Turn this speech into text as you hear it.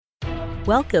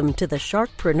Welcome to the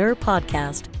Sharkpreneur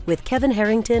Podcast with Kevin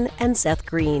Harrington and Seth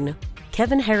Green.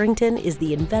 Kevin Harrington is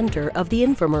the inventor of the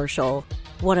infomercial,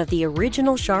 one of the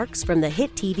original sharks from the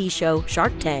hit TV show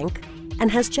Shark Tank, and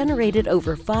has generated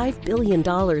over $5 billion in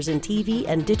TV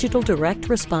and digital direct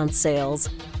response sales.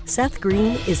 Seth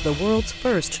Green is the world's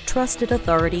first trusted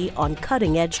authority on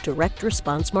cutting-edge direct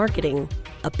response marketing,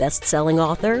 a best-selling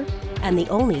author, and the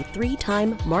only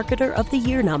 3-time Marketer of the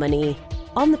Year nominee.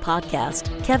 On the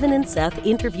podcast, Kevin and Seth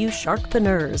interview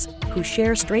sharkpreneurs who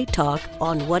share straight talk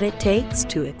on what it takes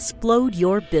to explode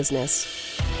your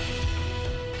business.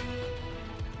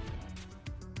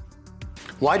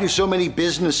 Why do so many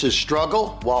businesses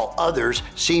struggle while others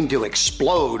seem to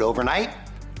explode overnight?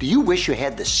 Do you wish you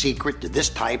had the secret to this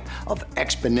type of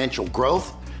exponential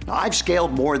growth? Now, I've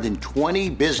scaled more than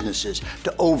 20 businesses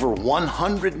to over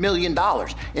 $100 million,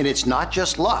 and it's not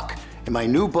just luck. In my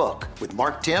new book with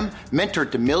Mark Timm, Mentor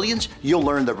to Millions, you'll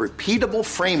learn the repeatable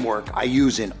framework I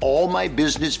use in all my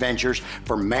business ventures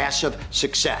for massive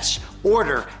success.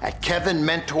 Order at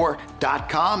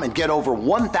kevinmentor.com and get over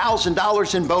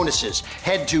 $1,000 in bonuses.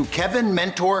 Head to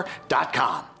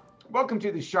kevinmentor.com. Welcome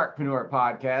to the Sharkpreneur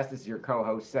Podcast. This is your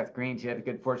co-host, Seth Green. Today, I have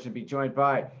the good fortune to be joined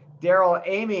by Darrell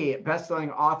Amy,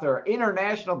 best-selling author,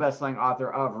 international best-selling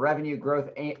author of Revenue Growth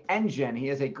Engine. He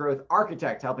is a growth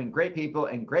architect helping great people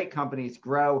and great companies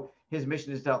grow. His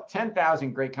mission is to help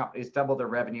 10,000 great companies double their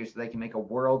revenue so they can make a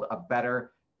world a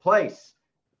better place.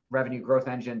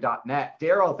 RevenueGrowthEngine.net.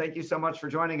 Darrell, thank you so much for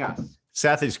joining us.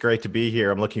 Seth, it's great to be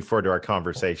here. I'm looking forward to our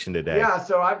conversation today. Yeah,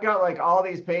 so I've got like all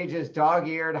these pages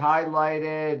dog-eared,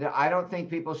 highlighted. I don't think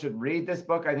people should read this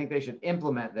book. I think they should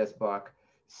implement this book.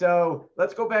 So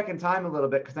let's go back in time a little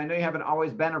bit, because I know you haven't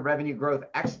always been a revenue growth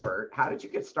expert. How did you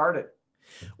get started?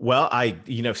 Well, I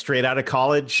straight out of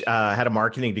college, had a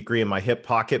marketing degree in my hip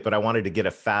pocket, but I wanted to get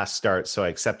a fast start. So I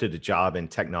accepted a job in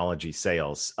technology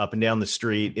sales, up and down the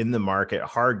street in the market,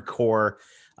 hardcore.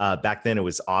 Back then it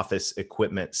was office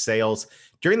equipment sales.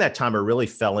 During that time, I really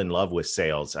fell in love with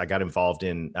sales. I got involved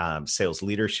in sales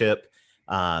leadership,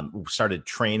 started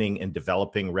training and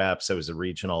developing reps. I was a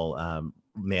regional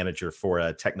manager for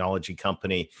a technology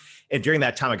company. And during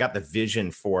that time, I got the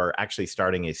vision for actually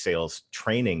starting a sales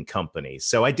training company.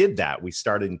 So I did that. We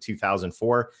started in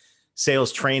 2004,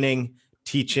 sales training,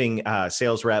 teaching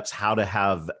sales reps how to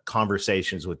have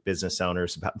conversations with business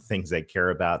owners about things they care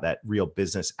about, that real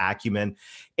business acumen.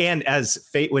 And as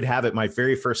fate would have it, my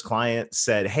very first client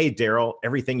said, "Hey, Darrell,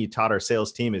 everything you taught our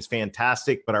sales team is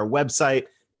fantastic, but our website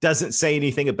doesn't say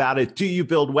anything about it. Do you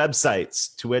build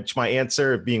websites?" To which my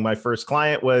answer, being my first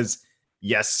client, was,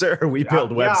 "Yes, sir. We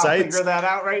build websites." I'll figure that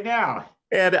out right now.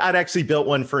 And I'd actually built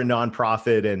one for a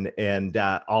nonprofit and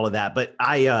all of that. But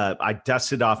I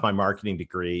dusted off my marketing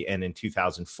degree, and in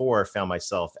 2004 found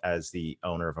myself as the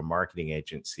owner of a marketing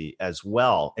agency as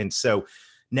well. And so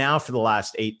now for the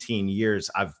last 18 years,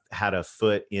 I've had a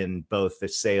foot in both the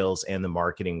sales and the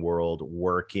marketing world,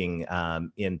 working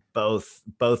in both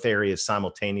areas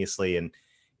simultaneously. And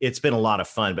it's been a lot of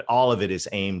fun, but all of it is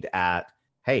aimed at,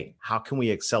 hey, how can we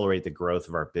accelerate the growth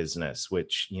of our business?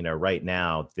 Which, right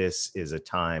now, this is a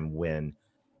time when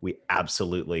we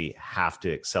absolutely have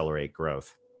to accelerate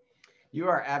growth. You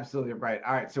are absolutely right.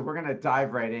 All right, so we're going to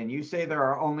dive right in. You say there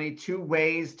are only 2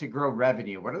 ways to grow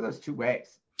revenue. What are those 2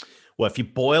 ways? Well, if you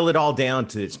boil it all down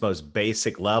to its most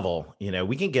basic level,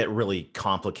 we can get really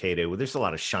complicated. Well, there's a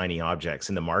lot of shiny objects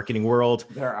in the marketing world.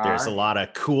 There's a lot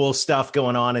of cool stuff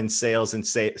going on in sales and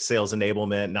sales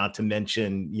enablement, not to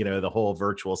mention, the whole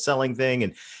virtual selling thing.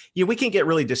 And we can get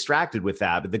really distracted with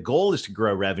that. But the goal is to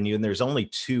grow revenue. And there's only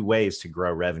 2 ways to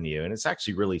grow revenue. And it's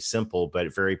actually really simple,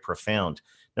 but very profound.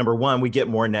 Number 1, we get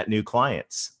more net new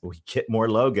clients. We get more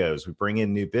logos. We bring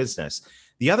in new business.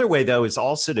 The other way, though, is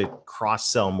also to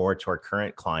cross-sell more to our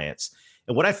current clients.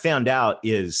 And what I found out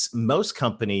is most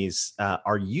companies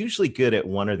are usually good at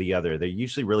one or the other. They're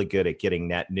usually really good at getting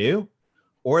net new,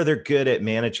 or they're good at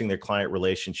managing their client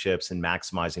relationships and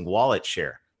maximizing wallet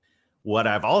share. What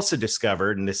I've also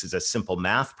discovered, and this is a simple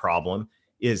math problem,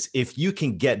 is if you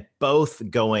can get both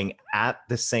going at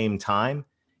the same time,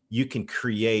 you can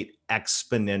create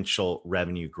exponential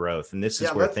revenue growth. And this is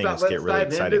where things get really exciting.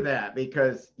 Let's dive into that,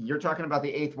 because you're talking about the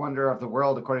 8th wonder of the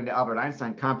world, according to Albert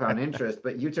Einstein, compound interest,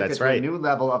 but you took it to a new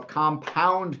level of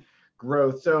compound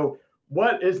growth. So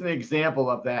what is an example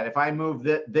of that? If I move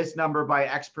this number by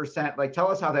X percent,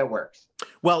 tell us how that works.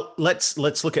 Well, let's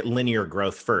look at linear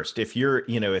growth first. If you're,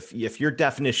 if your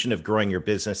definition of growing your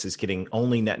business is getting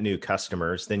only net new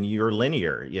customers, then you're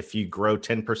linear. If you grow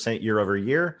 10% year over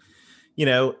year,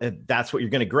 that's what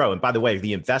you're going to grow. And by the way,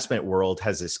 the investment world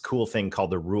has this cool thing called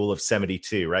the rule of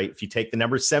 72, right? If you take the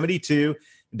number 72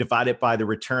 divide it by the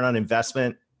return on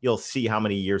investment, you'll see how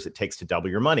many years it takes to double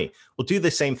your money. We'll do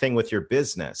the same thing with your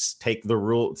business. Take the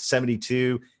rule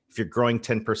 72. If you're growing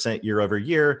 10% year over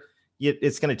year,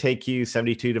 it's going to take you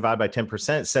 72 divided by 10%,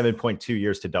 7.2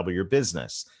 years to double your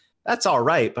business. That's all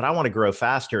right, but I want to grow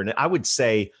faster. And I would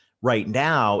say right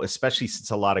now, especially since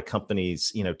a lot of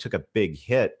companies, took a big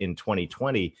hit in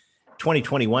 2020,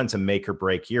 2021 is a make or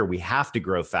break year. We have to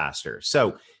grow faster.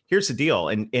 So here's the deal.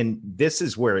 And this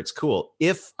is where it's cool.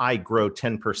 If I grow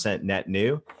 10% net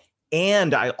new,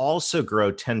 and I also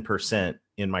grow 10%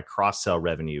 in my cross-sell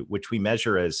revenue, which we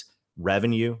measure as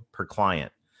revenue per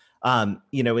client. And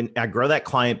I grow that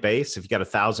client base. If you got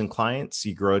 1,000 clients,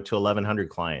 you grow it to 1,100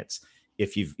 clients.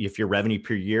 If your revenue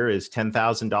per year is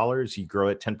 $10,000, you grow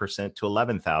it 10% to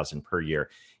 11,000 per year.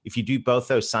 If you do both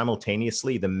those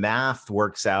simultaneously, the math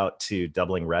works out to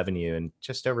doubling revenue in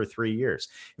just over 3 years.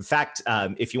 In fact,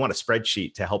 if you want a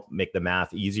spreadsheet to help make the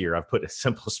math easier, I've put a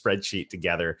simple spreadsheet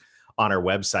together on our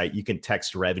website. You can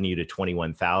text revenue to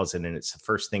 21,000, and it's the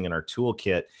first thing in our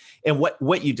toolkit. And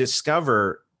what you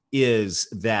discover is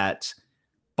that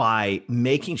by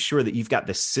making sure that you've got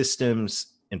the systems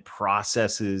and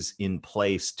processes in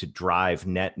place to drive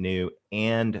net new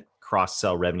and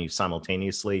cross-sell revenue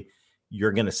simultaneously,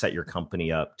 you're going to set your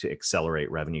company up to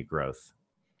accelerate revenue growth.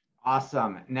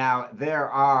 Awesome. Now there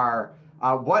are,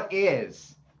 so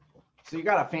you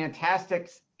got a fantastic,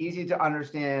 easy to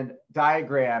understand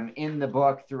diagram in the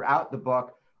book, throughout the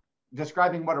book,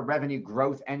 describing what a revenue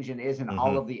growth engine is and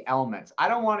all of the elements. I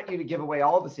don't want you to give away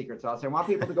all the secret sauce. I want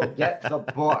people to go get the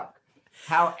book.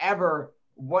 However,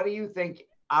 what do you think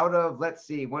out of, let's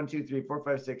see, 1, 2, 3, 4,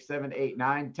 5, 6, 7, 8,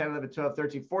 9, 10, 11, 12,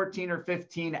 13, 14 or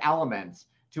 15 elements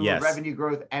to a revenue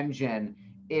growth engine?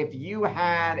 If you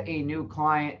had a new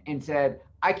client and said,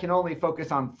 I can only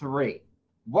focus on 3,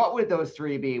 what would those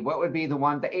 3 be? What would be the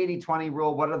 80-20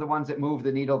 rule? What are the ones that move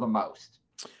the needle the most?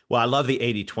 Well, I love the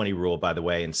 80-20 rule, by the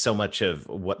way. And so much of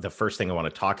what the first thing I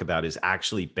want to talk about is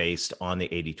actually based on the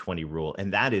 80-20 rule.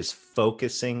 And that is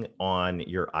focusing on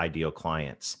your ideal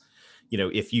clients.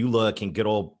 If you look, and good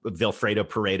old Vilfredo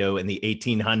Pareto in the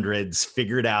 1800s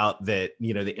figured out that,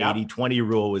 the 80-20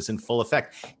 rule was in full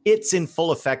effect. It's in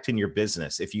full effect in your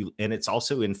business. And it's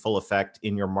also in full effect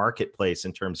in your marketplace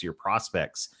in terms of your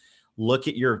prospects. Look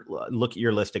at your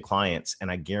list of clients,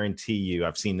 and I guarantee you,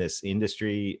 I've seen this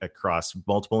industry across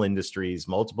multiple industries,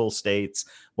 multiple states,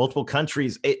 multiple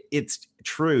countries. It's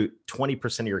true.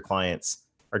 20% of your clients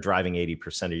are driving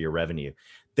 80% of your revenue.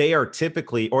 They are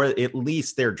typically, or at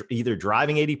least they're either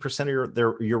driving 80%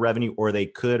 of your revenue, or they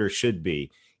could or should be.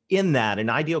 In that, an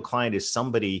ideal client is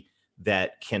somebody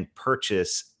that can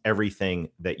purchase everything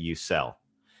that you sell.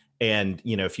 And,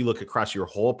 if you look across your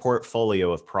whole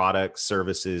portfolio of products,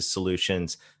 services,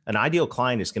 solutions, an ideal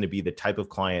client is going to be the type of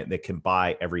client that can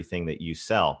buy everything that you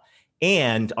sell.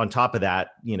 And on top of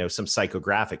that, some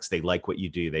psychographics, they like what you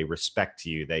do. They respect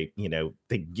you. They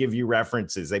give you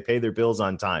references. They pay their bills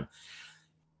on time.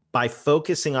 By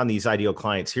focusing on these ideal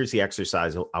clients, here's the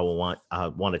exercise I will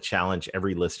want to challenge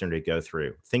every listener to go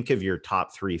through. Think of your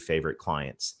top 3 favorite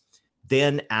clients.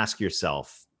 Then ask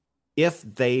yourself, if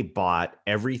they bought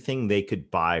everything they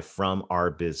could buy from our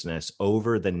business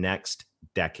over the next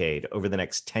decade, over the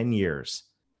next 10 years,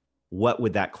 what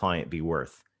would that client be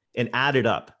worth? And add it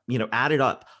up,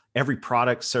 every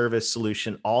product, service,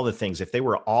 solution, all the things. If they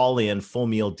were all in full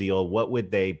meal deal, what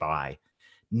would they buy?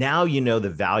 Now you know the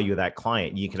value of that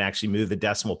client. You can actually move the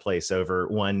decimal place over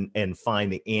one and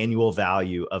find the annual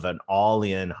value of an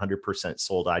all-in 100%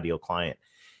 sold ideal client.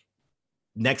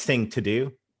 Next thing to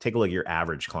do, take a look at your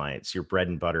average clients, your bread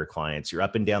and butter clients, your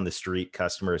up and down the street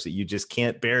customers that you just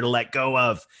can't bear to let go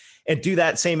of, and do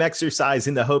that same exercise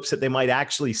in the hopes that they might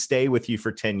actually stay with you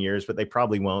for 10 years, but they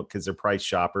probably won't because they're price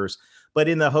shoppers. But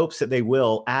in the hopes that they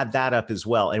will, add that up as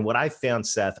well. And what I found,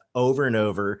 Seth, over and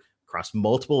over across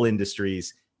multiple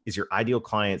industries is your ideal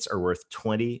clients are worth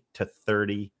 20 to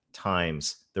 30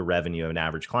 times the revenue of an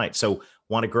average client. So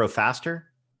want to grow faster?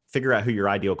 Figure out who your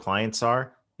ideal clients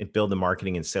are and build the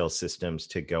marketing and sales systems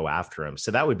to go after them. So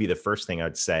that would be the first thing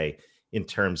I'd say in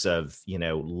terms of,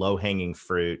 low hanging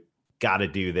fruit, got to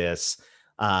do this,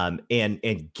 and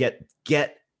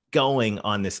get going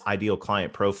on this ideal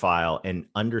client profile and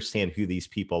understand who these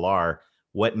people are,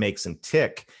 what makes them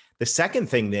tick. The second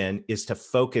thing then is to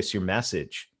focus your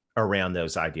message around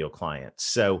those ideal clients.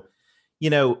 So,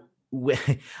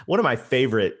 one of my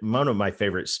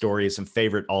favorite stories and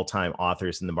favorite all-time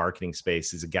authors in the marketing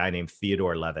space is a guy named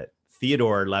Theodore Levitt.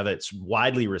 Theodore Levitt's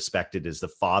widely respected as the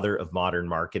father of modern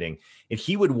marketing. And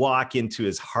he would walk into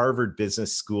his Harvard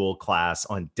Business School class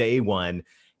on day one,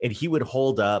 and he would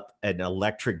hold up an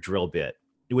electric drill bit.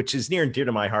 which is near and dear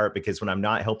to my heart because when I'm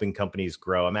not helping companies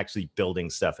grow, I'm actually building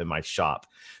stuff in my shop.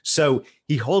 So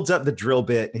he holds up the drill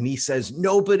bit and he says,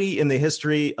 nobody in the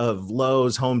history of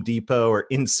Lowe's, Home Depot, or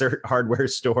insert hardware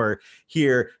store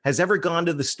here has ever gone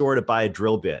to the store to buy a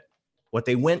drill bit. What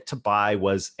they went to buy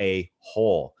was a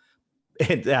hole.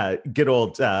 And good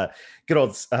old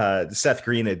Seth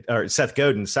Green or Seth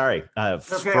Godin. Sorry,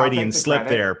 Freudian slip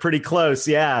there. Pretty close.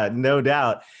 Yeah, no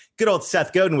doubt. Good old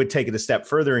Seth Godin would take it a step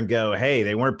further and go, hey,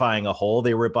 they weren't buying a hole.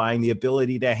 They were buying the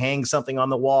ability to hang something on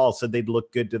the wall so they'd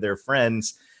look good to their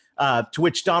friends. To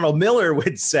which Donald Miller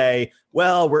would say,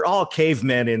 well, we're all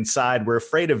cavemen inside. We're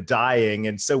afraid of dying.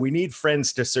 And so we need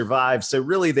friends to survive. So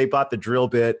really, they bought the drill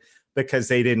bit because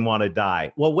they didn't want to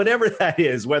die. Well, whatever that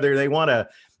is, whether they want to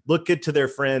look good to their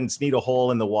friends, need a hole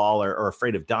in the wall, or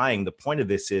afraid of dying. The point of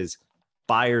this is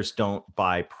buyers don't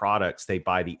buy products. They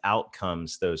buy the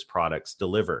outcomes those products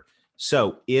deliver.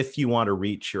 So if you want to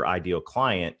reach your ideal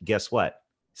client, guess what?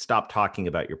 Stop talking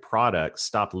about your products.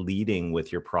 Stop leading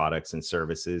with your products and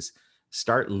services.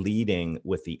 Start leading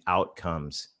with the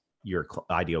outcomes your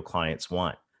ideal clients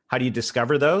want. How do you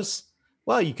discover those?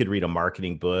 Well, you could read a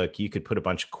marketing book. You could put a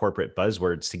bunch of corporate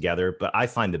buzzwords together. But I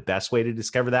find the best way to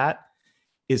discover that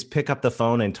is pick up the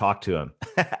phone and talk to them.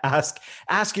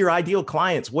 ask your ideal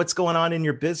clients what's going on in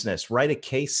your business. Write a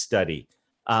case study.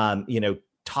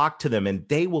 Talk to them, and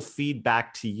they will feed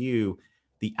back to you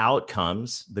the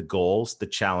outcomes, the goals, the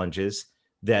challenges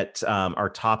that are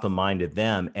top of mind to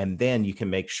them. And then you can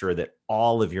make sure that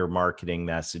all of your marketing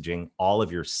messaging, all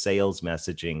of your sales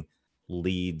messaging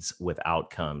leads with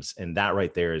outcomes. And that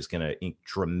right there is going to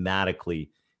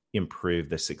dramatically improve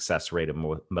the success rate of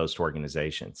most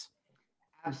organizations.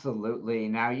 Absolutely.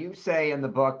 Now, you say in the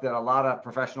book that a lot of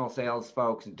professional sales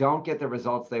folks don't get the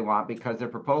results they want because their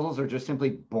proposals are just simply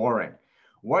boring.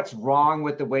 What's wrong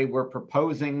with the way we're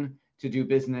proposing to do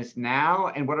business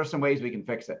now? And what are some ways we can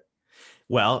fix it?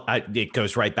 Well, it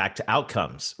goes right back to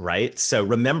outcomes, right? So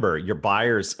remember, your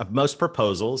buyers, most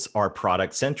proposals are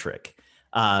product centric.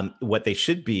 What they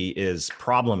should be is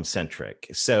problem centric.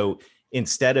 So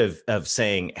instead of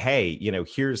saying, hey,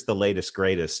 here's the latest,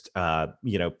 greatest,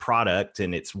 product,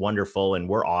 and it's wonderful, and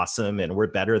we're awesome, and we're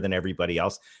better than everybody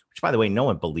else, which, by the way, no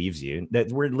one believes you.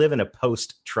 That we live in a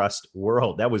post-trust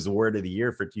world. That was the word of the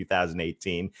year for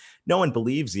 2018. No one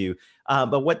believes you.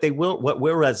 But what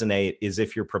will resonate is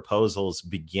if your proposals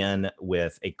begin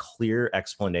with a clear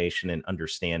explanation and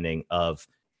understanding of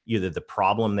either the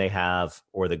problem they have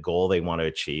or the goal they want to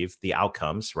achieve, the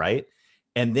outcomes, right?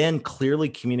 And then clearly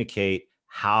communicate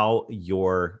how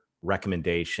your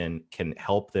recommendation can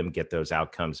help them get those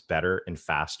outcomes better and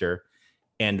faster,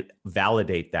 and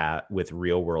validate that with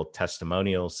real world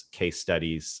testimonials, case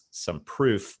studies, some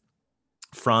proof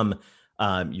from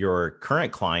your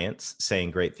current clients saying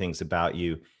great things about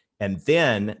you. And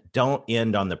then don't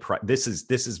end on the price. This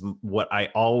is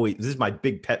my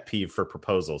big pet peeve for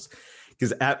proposals,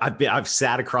 because I've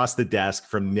sat across the desk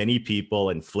from many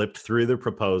people and flipped through the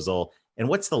proposal. And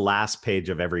what's the last page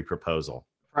of every proposal?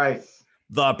 Price.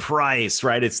 The price,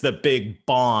 right? It's the big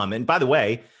bomb. And by the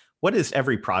way, what does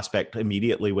every prospect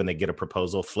immediately when they get a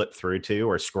proposal flip through to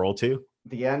or scroll to?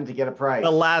 The end to get a price.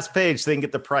 The last page, so they can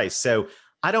get the price. So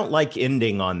I don't like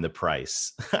ending on the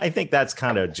price. I think that's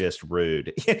kind of just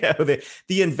rude.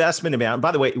 The investment amount.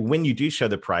 By the way, when you do show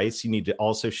the price, you need to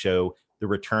also show the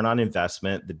return on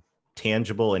investment, the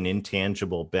tangible and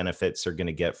intangible benefits they're going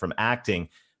to get from acting.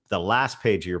 The last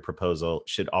page of your proposal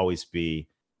should always be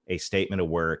a statement of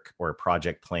work or a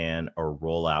project plan or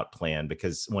rollout plan,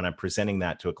 because when I'm presenting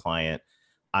that to a client,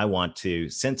 I want to,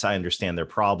 since I understand their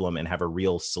problem and have a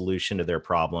real solution to their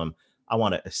problem, I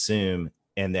want to assume,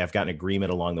 and they've got an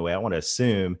agreement along the way, I want to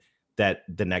assume that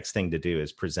the next thing to do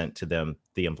is present to them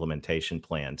the implementation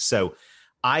plan. So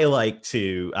I like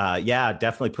to,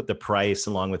 definitely put the price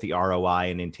along with the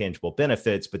ROI and intangible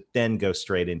benefits, but then go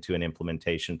straight into an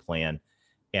implementation plan.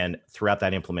 And throughout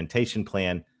that implementation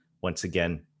plan, once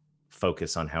again,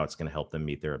 focus on how it's going to help them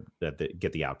meet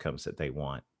get the outcomes that they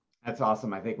want. That's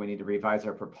awesome. I think we need to revise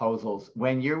our proposals.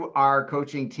 When you are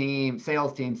coaching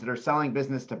sales teams that are selling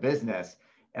business to business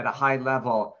at a high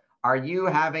level, are you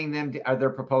having them, are their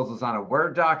proposals on a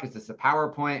Word doc? Is this a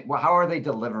PowerPoint? Well, how are they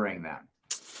delivering them?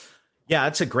 Yeah,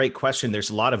 that's a great question. There's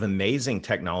a lot of amazing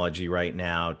technology right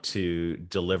now to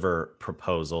deliver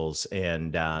proposals.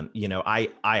 And, I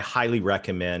highly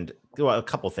recommend a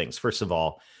couple of things. First of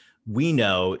all, we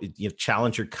know,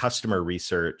 Challenger customer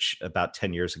research about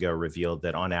 10 years ago revealed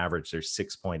that on average, there's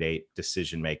 6.8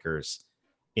 decision makers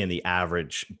in the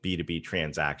average B2B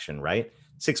transaction, right?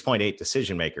 6.8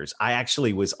 decision makers. I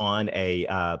actually was on a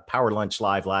Power Lunch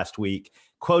Live last week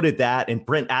quoted that, and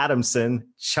Brent Adamson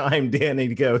chimed in and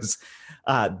he goes,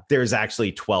 there's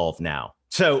actually 12 now.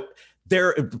 So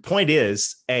the point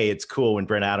is, A, it's cool when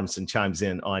Brent Adamson chimes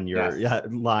in on your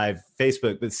live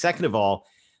Facebook. But second of all,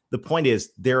 the point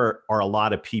is there are a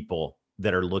lot of people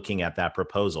that are looking at that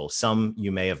proposal. Some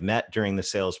you may have met during the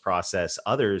sales process,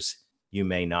 others you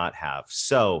may not have.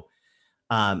 So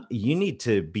you need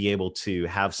to be able to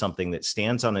have something that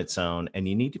stands on its own, and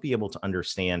you need to be able to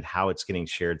understand how it's getting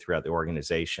shared throughout the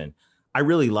organization. I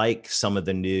really like some of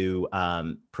the new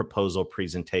proposal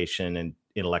presentation and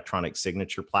electronic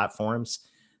signature platforms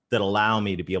that allow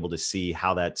me to be able to see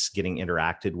how that's getting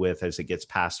interacted with as it gets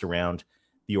passed around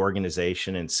the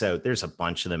organization. And so there's a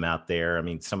bunch of them out there. I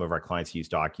mean, some of our clients use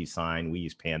DocuSign. We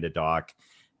use PandaDoc.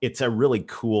 It's a really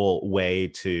cool way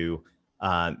to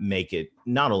make it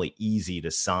not only easy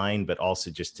to sign, but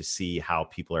also just to see how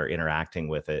people are interacting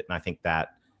with it. And I think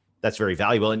that's very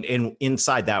valuable. And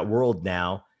inside that world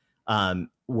now,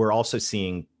 we're also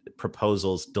seeing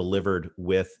proposals delivered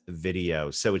with video.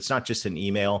 So it's not just an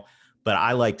email, but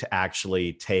I like to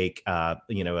actually take a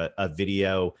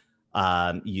video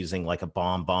using like a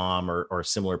BombBomb or a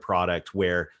similar product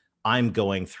where I'm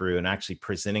going through and actually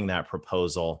presenting that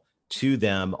proposal to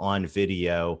them on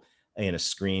video in a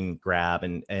screen grab.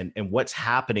 And what's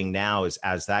happening now is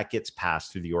as that gets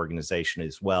passed through the organization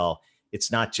as well,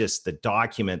 it's not just the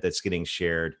document that's getting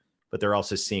shared, but they're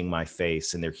also seeing my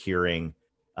face and they're hearing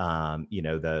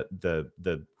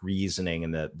the reasoning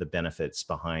and the benefits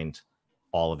behind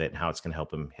all of it and how it's going to help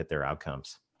them hit their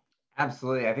outcomes.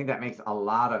 Absolutely. I think that makes a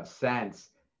lot of sense.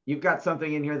 You've got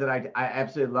something in here that I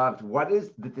absolutely loved. What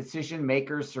is the Decision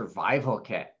Maker Survival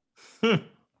Kit?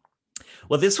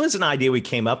 Well, this was an idea we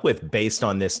came up with based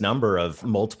on this number of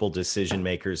multiple decision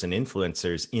makers and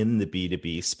influencers in the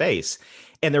B2B space.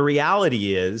 And the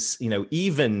reality is,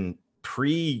 even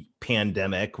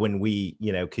pre-pandemic, when we,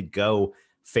 could go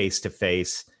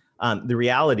face-to-face, the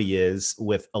reality is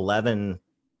with 11,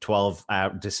 12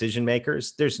 decision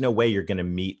makers, there's no way you're going to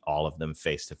meet all of them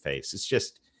face-to-face. It's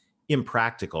just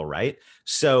impractical, right?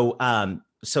 So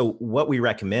what we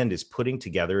recommend is putting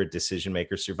together a decision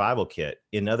maker survival kit.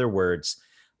 In other words,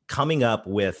 coming up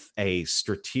with a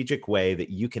strategic way that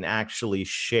you can actually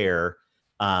share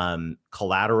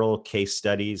collateral, case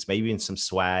studies, maybe even some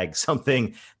swag,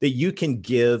 something that you can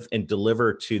give and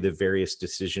deliver to the various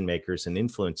decision makers and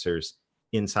influencers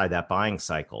inside that buying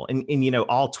cycle. And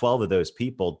all 12 of those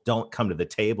people don't come to the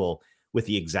table with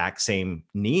the exact same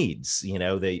needs.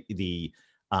 The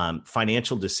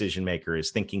financial decision maker is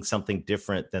thinking something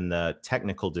different than the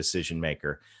technical decision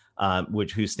maker,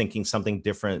 who's thinking something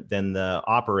different than the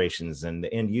operations and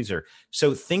the end user.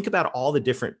 So think about all the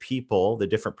different people, the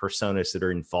different personas that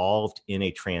are involved in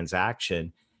a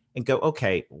transaction and go,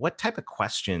 okay, what type of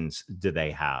questions do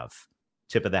they have?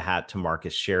 Tip of the hat to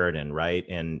Marcus Sheridan, right?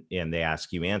 And they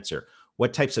ask, you answer.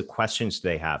 What types of questions do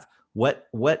they have? What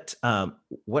are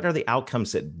the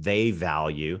outcomes that they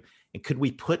value? And could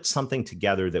we put something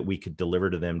together that we could deliver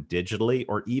to them digitally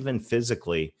or even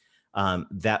physically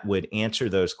that would answer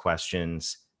those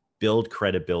questions, build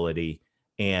credibility,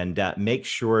 and make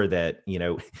sure that,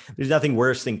 there's nothing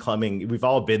worse than coming. We've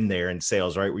all been there in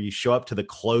sales, right? Where you show up to the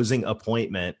closing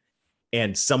appointment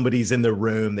and somebody's in the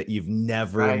room that you've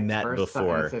never met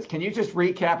before. Says, can you just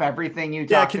recap everything you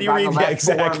talked about? Yeah, can you read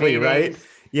exactly, right?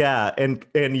 Yeah. And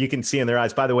you can see in their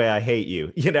eyes, by the way, I hate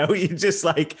you, you just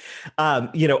like,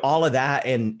 all of that.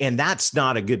 And that's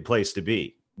not a good place to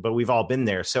be, but we've all been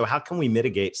there. So how can we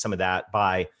mitigate some of that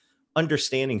by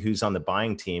understanding who's on the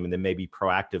buying team and then maybe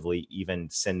proactively even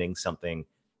sending something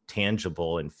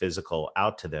tangible and physical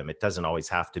out to them? It doesn't always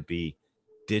have to be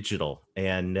digital.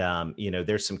 And,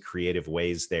 there's some creative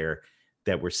ways there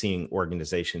that we're seeing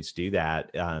organizations do that,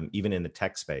 even in the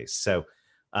tech space. So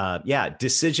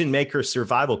decision maker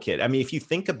survival kit. I mean, if you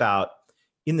think about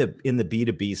in the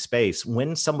B2B space,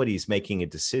 when somebody's making a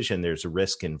decision, there's a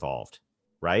risk involved,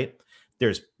 right?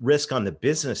 There's risk on the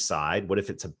business side. What if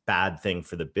it's a bad thing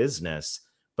for the business?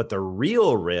 But the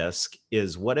real risk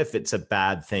is, what if it's a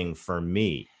bad thing for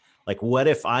me? Like, what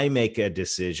if I make a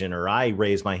decision or I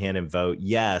raise my hand and vote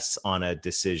yes on a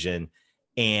decision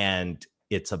and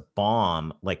it's a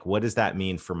bomb? Like, what does that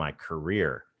mean for my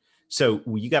career? So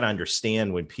you got to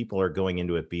understand, when people are going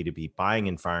into a B2B buying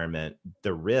environment,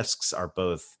 the risks are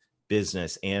both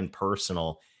business and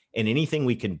personal. And anything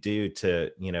we can do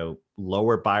to,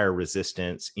 lower buyer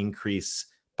resistance, increase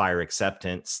buyer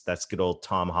acceptance, that's good old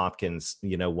Tom Hopkins,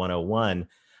 101.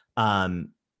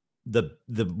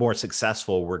 The more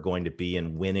successful we're going to be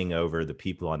in winning over the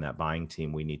people on that buying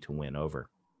team we need to win over.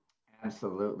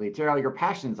 Absolutely. Darryl, your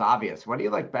passion's obvious. What do you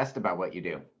like best about what you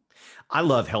do? I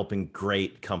love helping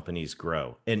great companies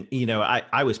grow. And,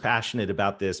 I was passionate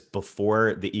about this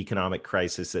before the economic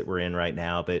crisis that we're in right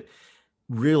now, but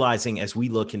realizing as we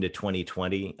look into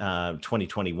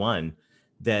 2021,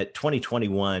 that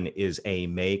 2021 is a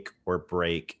make or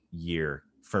break year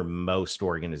for most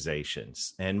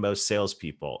organizations and most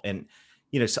salespeople. And,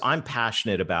 so I'm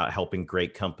passionate about helping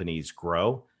great companies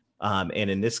grow. And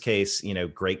in this case,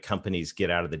 great companies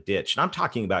get out of the ditch. And I'm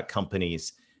talking about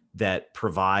companies that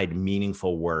provide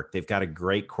meaningful work. They've got a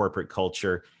great corporate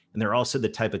culture, and they're also the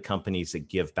type of companies that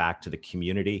give back to the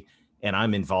community. And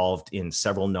I'm involved in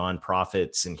several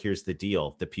nonprofits. And here's the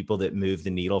deal: the people that move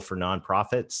the needle for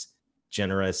nonprofits,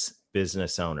 generous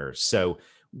business owners. So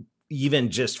even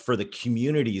just for the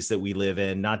communities that we live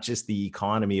in, not just the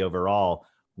economy overall,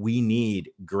 we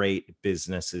need great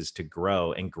businesses to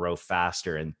grow and grow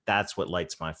faster. And that's what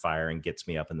lights my fire and gets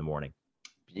me up in the morning.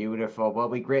 Beautiful. Well,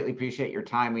 we greatly appreciate your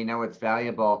time. We know it's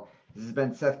valuable. This has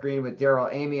been Seth Green with Darrell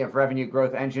Amy of Revenue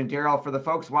Growth Engine. Darrell, for the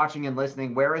folks watching and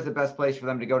listening, where is the best place for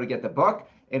them to go to get the book?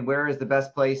 And where is the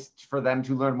best place for them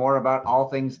to learn more about all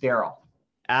things Darrell?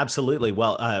 Absolutely.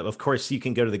 Well, of course, you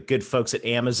can go to the good folks at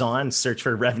Amazon, search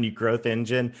for Revenue Growth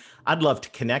Engine. I'd love to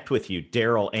connect with you,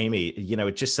 Darrell Amy.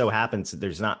 It just so happens that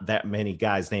there's not that many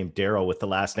guys named Darrell with the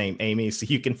last name Amy. So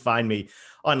you can find me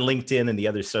on LinkedIn and the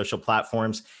other social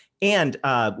platforms. And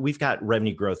we've got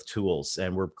revenue growth tools,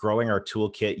 and we're growing our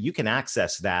toolkit. You can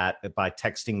access that by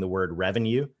texting the word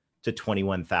revenue to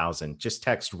 21,000. Just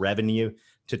text revenue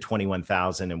to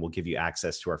 21,000, and we'll give you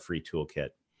access to our free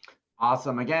toolkit.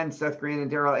 Awesome. Again, Seth Green and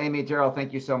Darrell Amy. Darrell,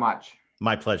 thank you so much.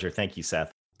 My pleasure. Thank you,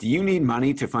 Seth. Do you need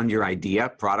money to fund your idea,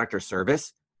 product, or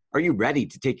service? Are you ready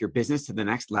to take your business to the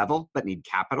next level, but need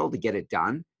capital to get it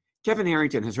done? Kevin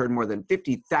Harrington has heard more than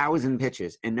 50,000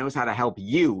 pitches and knows how to help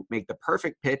you make the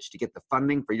perfect pitch to get the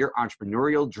funding for your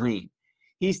entrepreneurial dream.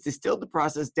 He's distilled the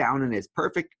process down in his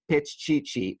perfect pitch cheat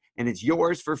sheet, and it's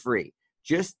yours for free.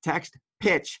 Just text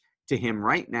PITCH to him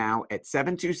right now at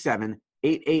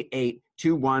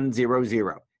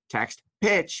 727-888-2100. Text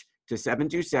PITCH to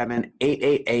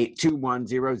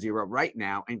 727-888-2100 right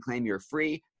now and claim your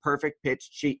free perfect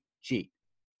pitch cheat sheet.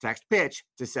 Text PITCH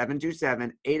to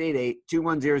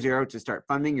 727-888-2100 to start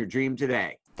funding your dream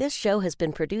today. This show has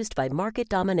been produced by Market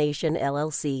Domination,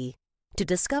 LLC. To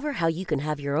discover how you can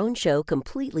have your own show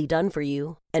completely done for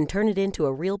you and turn it into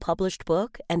a real published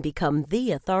book and become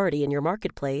the authority in your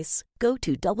marketplace, go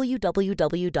to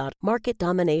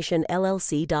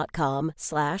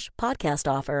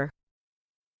www.marketdominationllc.com/podcast offer.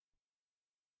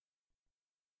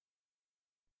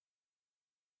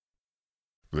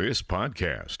 This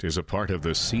podcast is a part of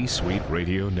the C-Suite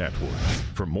Radio Network.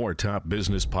 For more top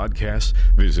business podcasts,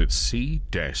 visit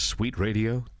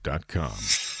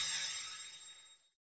c-suiteradio.com.